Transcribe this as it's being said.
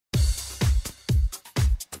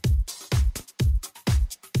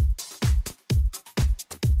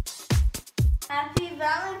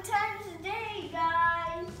Valentine's Day,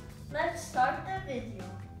 guys! Let's start the video.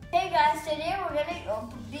 Hey guys, today we're gonna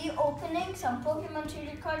be opening some Pokemon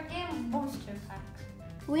Trader Card Game booster packs.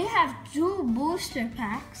 We have two booster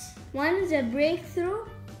packs. One is a Breakthrough,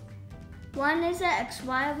 one is a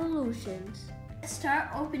XY Evolutions. Let's start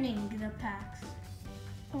opening the packs.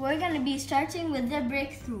 We're gonna be starting with the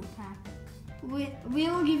Breakthrough pack. We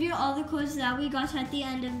will give you all the codes that we got at the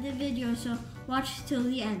end of the video, so watch till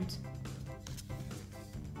the end.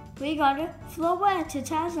 We got a Floette, it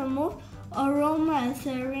has a move,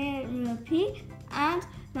 Aromatherapy, and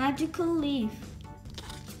Magical Leaf.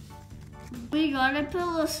 We got a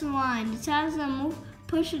Piloswine, it has a move,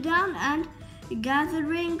 Push Down, and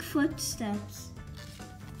Gathering Footsteps.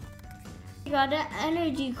 We got an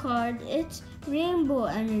energy card, it's Rainbow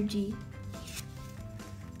Energy.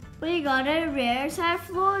 We got a rare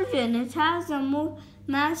Typhlosion, it has a move,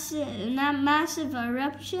 Massive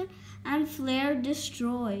Eruption, and Flare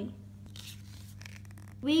Destroy.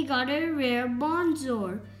 We got a rare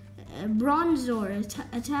Bronzor,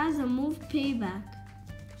 it has a move Payback.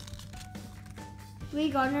 We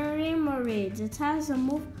got a Remoraid, it has a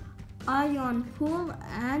move Ion Pool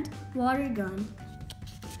and Water Gun.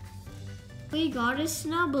 We got a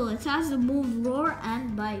Snubble, it has a move Roar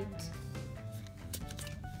and Bite.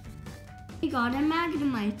 We got a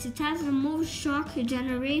Magnemite, it has a move Shock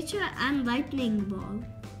Generator and Lightning Ball.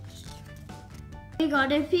 We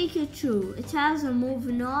got a Pikachu, it has a move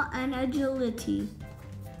Gnaw and Agility.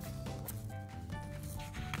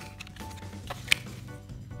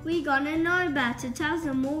 We got a Noibat, it has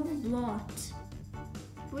a move Blot.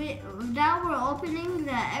 Now we're opening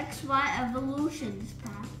the XY Evolutions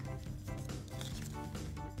pack.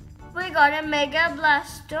 We got a Mega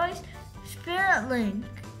Blastoise Spirit Link.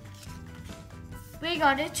 We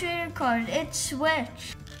got a trader card, it's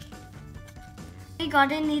Switch. We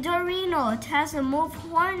got a Nidorino, it has a move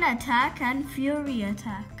Horn Attack and Fury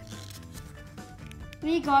Attack.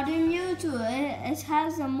 We got a Mewtwo, it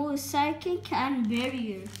has a move Psychic and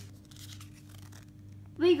Barrier.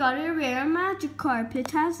 We got a rare Magikarp,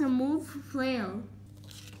 it has a move Flail.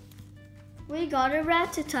 We got a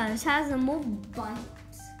Rattata, it has a move Bite.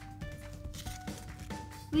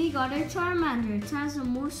 We got a Charmander, it has a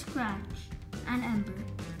move Scratch and Ember.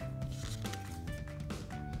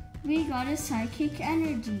 We got a Psychic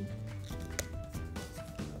Energy.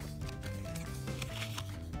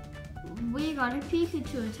 We got a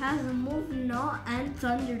Pikachu, it has a move Gnaw and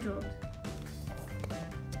Thunderbolt.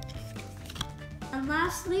 And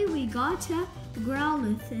lastly, we got a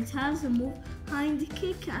Growlithe, it has a move Hind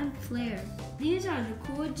Kick and Flare. These are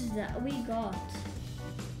the codes that we got.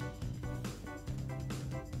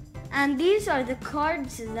 And these are the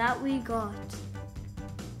cards that we got.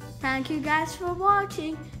 Thank you guys for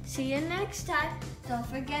watching. See you next time. Don't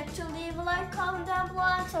forget to leave a like, comment down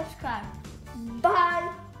below, and subscribe. Bye!